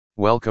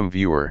Welcome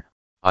viewer,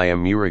 I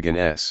am Murugan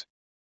S.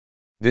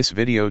 This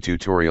video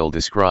tutorial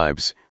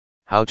describes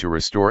how to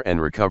restore and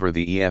recover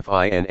the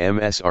EFI and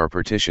MSR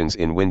partitions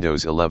in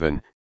Windows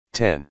 11,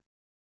 10.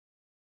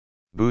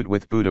 Boot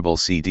with bootable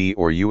CD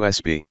or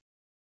USB.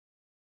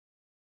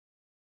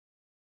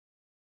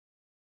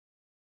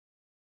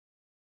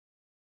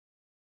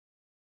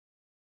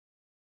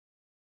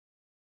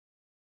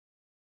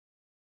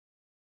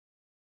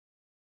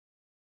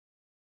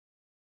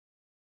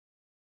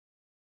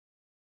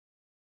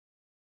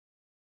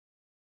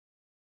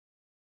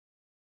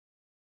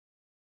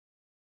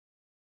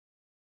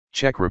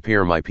 Check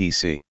Repair My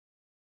PC.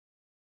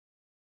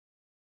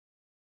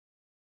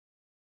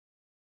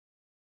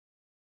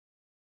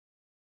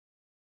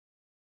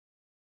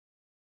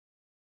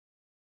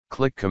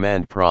 Click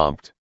Command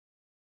Prompt.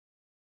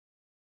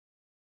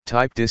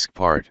 Type disk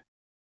part.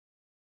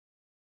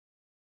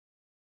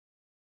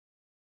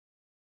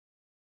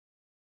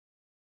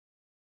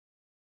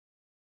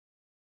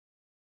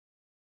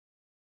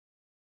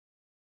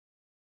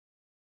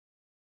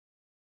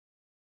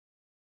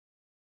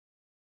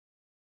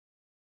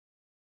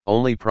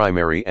 Only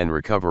primary and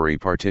recovery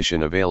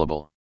partition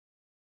available.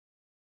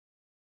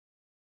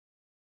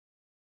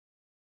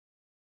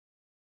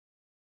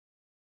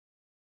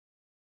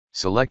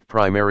 Select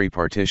primary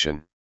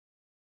partition.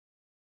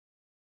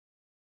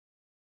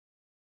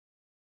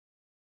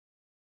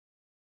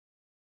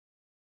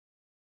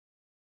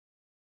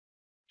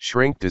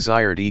 Shrink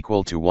desired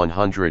equal to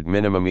 100,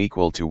 minimum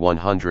equal to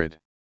 100.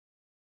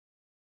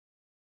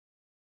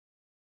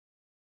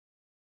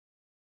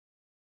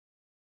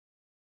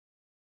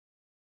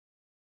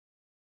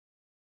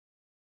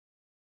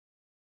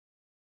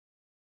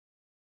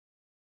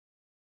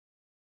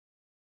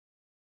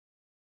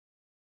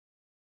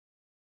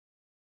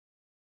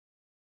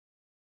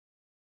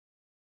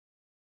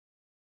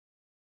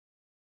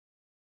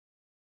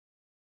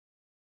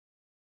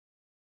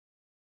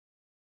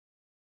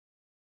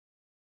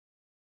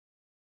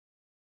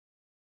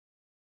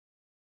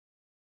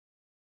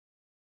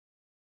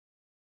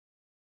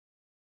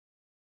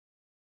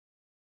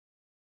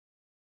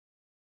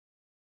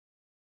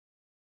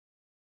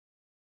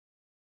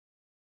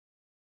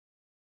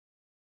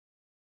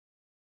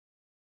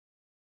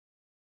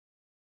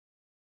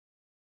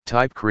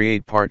 Type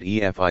create part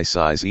EFI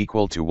size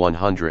equal to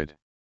 100.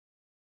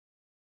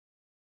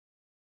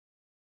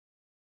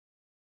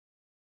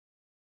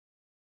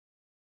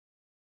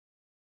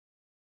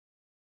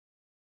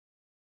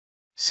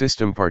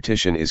 System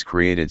partition is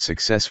created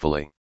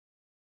successfully.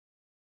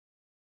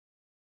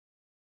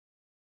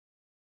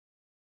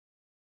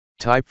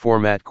 Type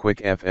format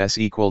quick fs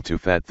equal to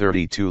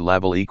FAT32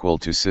 label equal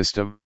to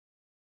system.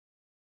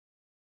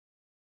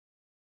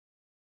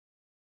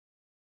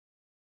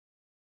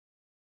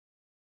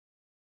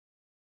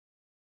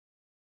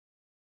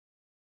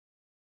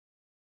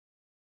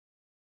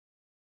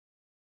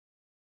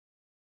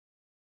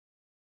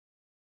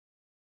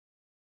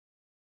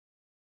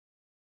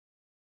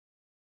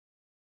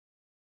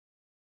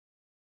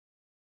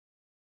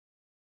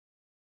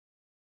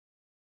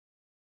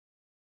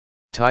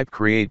 Type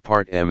create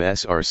part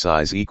MSR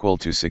size equal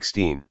to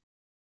 16.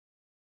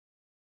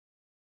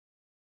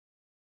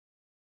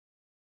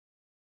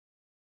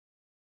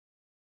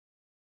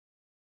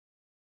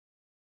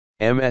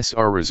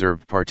 MSR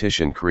reserved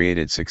partition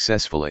created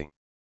successfully.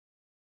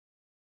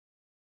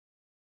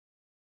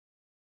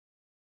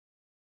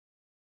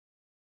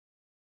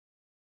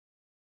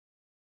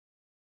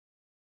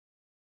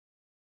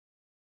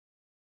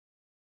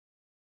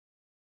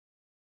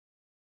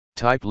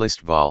 Type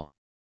list vol.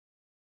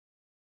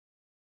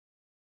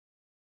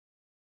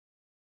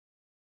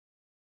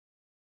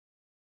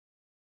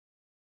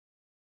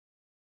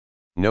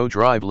 No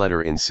drive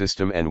letter in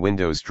System and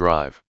Windows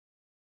Drive.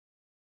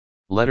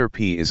 Letter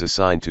P is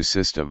assigned to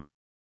System.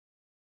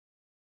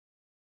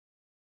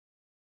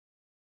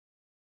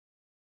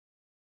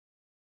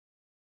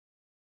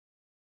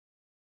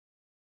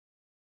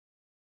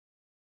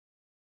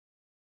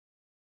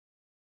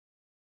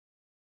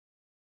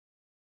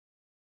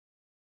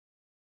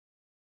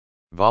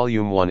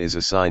 Volume 1 is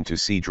assigned to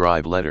C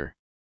drive letter.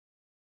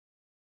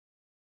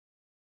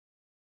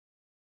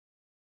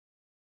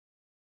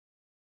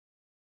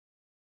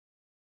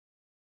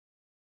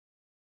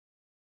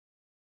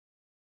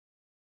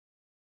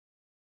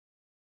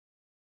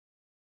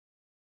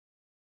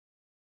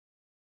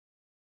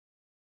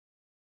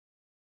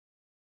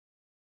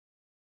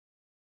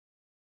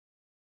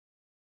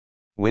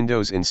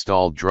 Windows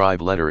installed drive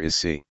letter is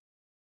C.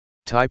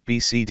 Type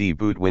BCD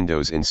boot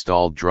Windows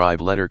installed drive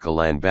letter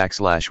colon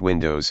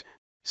 \Windows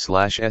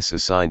 /s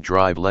assigned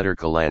drive letter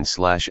colon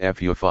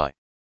 /FUFI.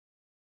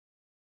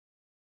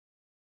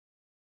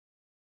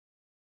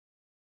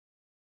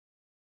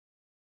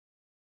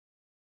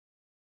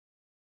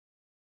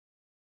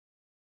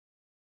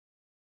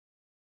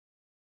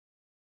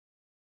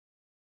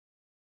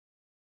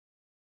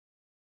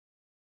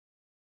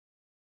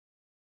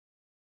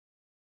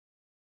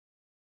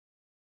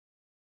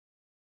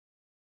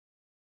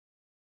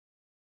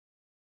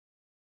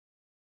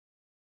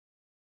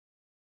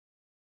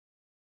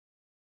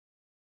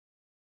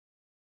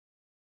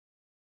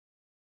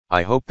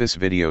 I hope this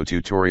video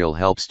tutorial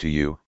helps to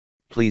you.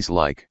 Please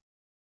like,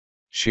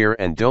 share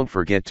and don't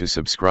forget to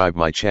subscribe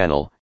my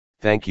channel.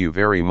 Thank you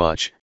very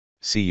much.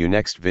 See you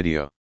next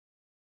video.